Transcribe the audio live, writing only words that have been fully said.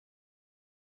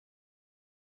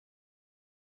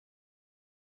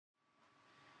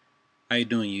How you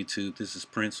doing, YouTube? This is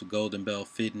Prince with Golden Bell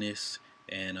Fitness,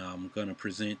 and I'm going to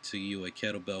present to you a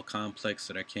kettlebell complex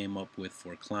that I came up with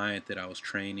for a client that I was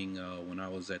training when I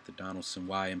was at the Donaldson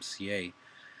YMCA.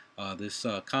 This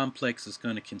complex is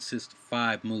going to consist of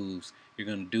 5 moves. You're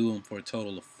going to do them for a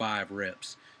total of 5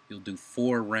 reps. You'll do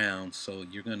 4 rounds, so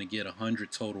you're going to get 100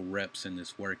 total reps in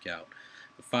this workout.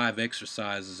 The 5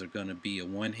 exercises are going to be a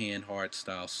one-hand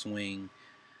hardstyle swing,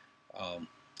 a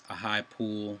high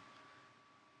pull,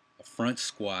 a front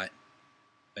squat,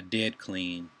 a dead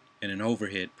clean, and an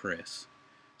overhead press.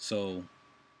 So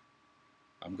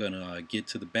I'm gonna get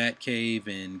to the bat cave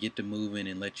and get to moving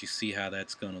and let you see how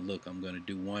that's gonna look. I'm gonna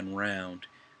do 1 round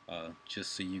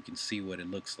just so you can see what it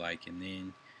looks like, and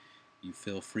then you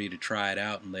feel free to try it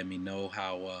out and let me know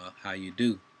how you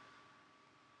do.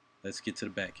 Let's get to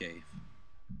the bat cave.